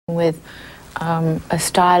with a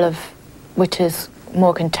style of which is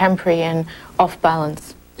more contemporary and off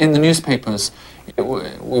balance. In the newspapers,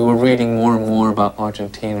 we were reading more and more about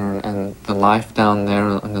Argentina and the life down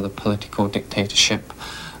there under the political dictatorship,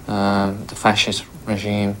 the fascist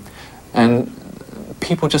regime, and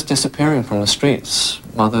people just disappearing from the streets,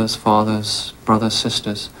 mothers, fathers, brothers,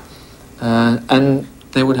 sisters, and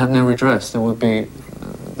they would have no redress.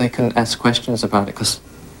 They couldn't ask questions about it because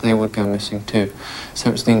they would go missing too. So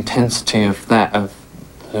it's the intensity of that, of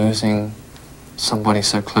losing somebody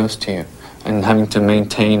so close to you and having to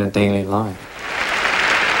maintain a daily life.